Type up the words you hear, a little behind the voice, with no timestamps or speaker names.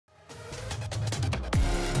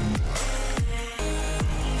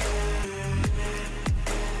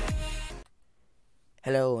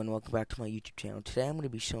Hello and welcome back to my YouTube channel. Today I'm going to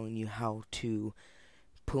be showing you how to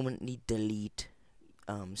permanently delete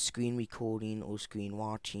screen recording or screen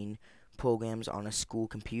watching programs on a school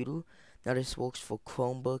computer. Now this works for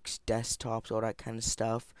Chromebooks, desktops, all that kind of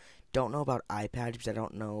stuff. Don't know about iPads because I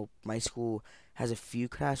don't know. My school has a few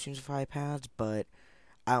classrooms with iPads, but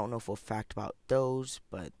I don't know for a fact about those,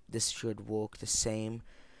 but this should work the same.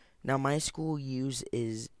 Now my school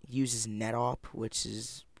uses NetApp, which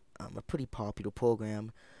is a pretty popular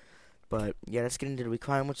program. But yeah, let's get into the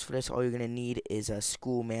requirements for this. All you're gonna need is a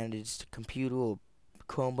school managed computer or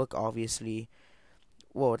Chromebook, obviously.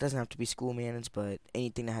 Well, it doesn't have to be school managed, but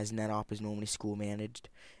anything that has NetApp is normally school managed.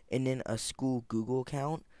 And then a school Google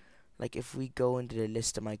account. Like if we go into the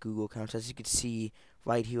list of my Google accounts, as you can see,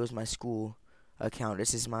 right here is my school account.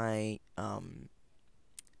 This is my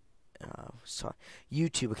sorry,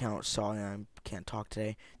 YouTube account. Sorry, I can't talk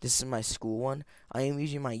today. This is my school one. I am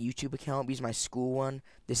using my YouTube account because my school one.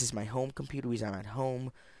 This is my home computer because I'm at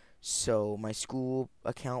home. So my school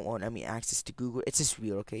account won't let me access to Google. It's just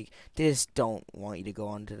weird, okay? They just don't want you to go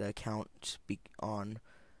onto the account on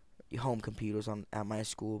your home computers at my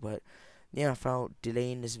school. But yeah, without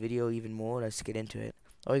delaying this video even more, let's get into it.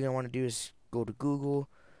 All you're gonna want to do is go to Google.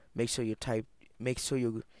 Make sure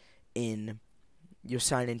you're in you're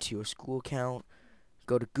signed into your school account.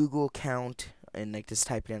 Go to Google account and like just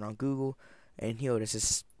type it in on Google, and here this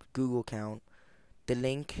is Google account. The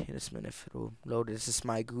link, just a minute if it'll load. This is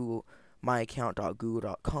my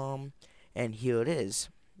account.google.com, and here it is.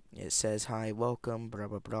 It says hi, welcome, blah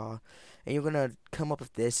blah blah, and you're gonna come up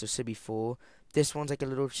with this. Or said before, this one's like a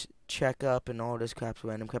little checkup and all this crap,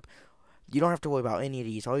 random crap. You don't have to worry about any of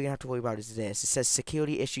these. All you're gonna have to worry about is this. It says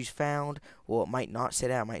security issues found. Well, it might not say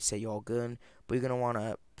that. It might say you're all good. But you're gonna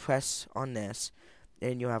wanna press on this,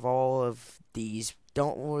 and you'll have all of these.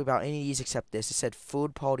 Don't worry about any of these except this. It said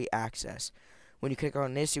third-party access. When you click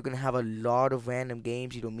on this, you're gonna have a lot of random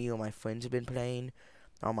games either me or my friends have been playing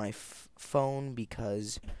on my phone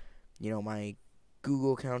because my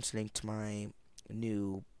Google account's linked to my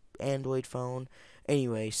new Android phone.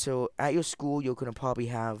 Anyway, so at your school, you're gonna probably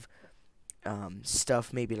have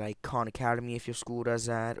stuff maybe like Khan Academy if your school does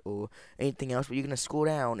that or anything else, but you're going to scroll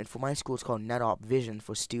down, and for my school it's called NetApp Vision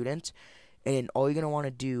for students. And then all you're going to want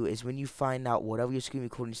to do is when you find out whatever your screen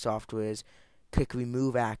recording software is, click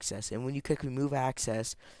remove access. And when you click remove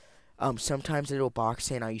access, sometimes a little box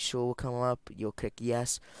saying are you sure will come up. You'll click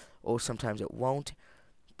yes, or sometimes it won't.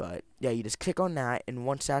 But yeah, you just click on that, and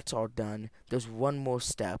once that's all done, there's one more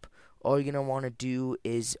step. All you're gonna want to do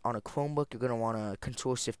is on a Chromebook, you're gonna want to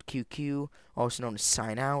Control Shift QQ, also known as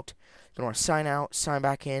sign out. You're gonna want to sign out, sign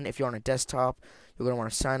back in. If you're on a desktop, you're gonna want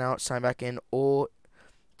to sign out, sign back in, or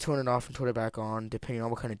turn it off and turn it back on, depending on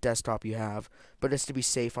what kind of desktop you have. But just to be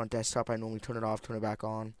safe on desktop, I normally turn it off, turn it back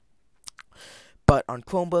on. But on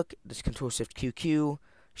Chromebook, just Control Shift QQ,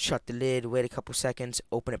 shut the lid, wait a couple seconds,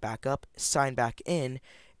 open it back up, sign back in,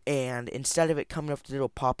 and instead of it coming up the little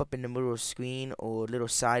pop-up in the middle of the screen or little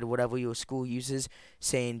side, whatever your school uses,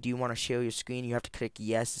 saying do you want to share your screen, you have to click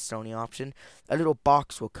yes, it's the only option. A little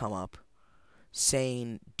box will come up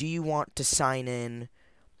saying do you want to sign in,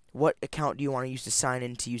 what account do you want to use to sign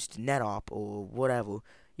in to use the NetApp or whatever.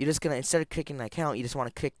 You're just gonna, instead of clicking an account, you just want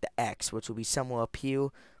to click the X, which will be somewhere up here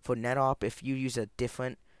for NetApp. If you use a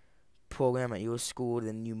different program at your school,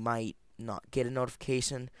 then you might not get a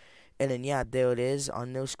notification. And then yeah, there it is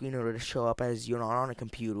on no screen. It'll show up as you're not on a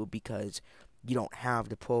computer because you don't have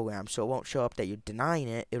the program, so it won't show up that you're denying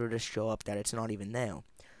it. It'll just show up that it's not even there.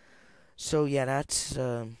 So yeah, that's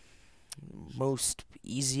most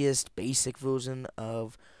easiest basic version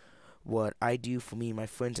of what I do for me and my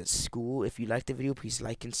friends at school. If you liked the video, please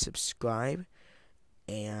like and subscribe,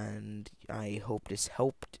 and I hope this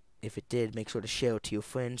helped. If it did, make sure to share it to your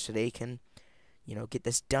friends so they can get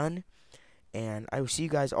this done. And I will see you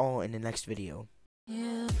guys all in the next video.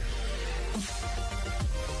 Yeah.